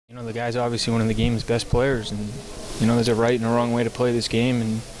know, the guy's obviously one of the game's best players, and you know, there's a right and a wrong way to play this game,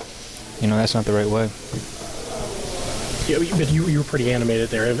 and you know, that's not the right way. Yeah, but you were pretty animated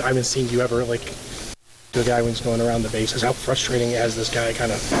there. I haven't seen you ever like to a guy when he's going around the bases. How frustrating has this guy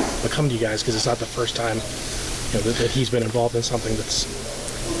kind of become to you guys? Because it's not the first time, you know, that he's been involved in something that's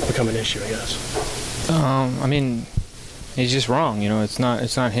become an issue, I guess. I mean, he's just wrong. You know, it's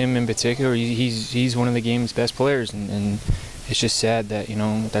not him in particular. He's one of the game's best players, and it's just sad that, you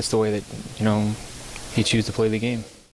know, that's the way that, you know, he chooses to play the game.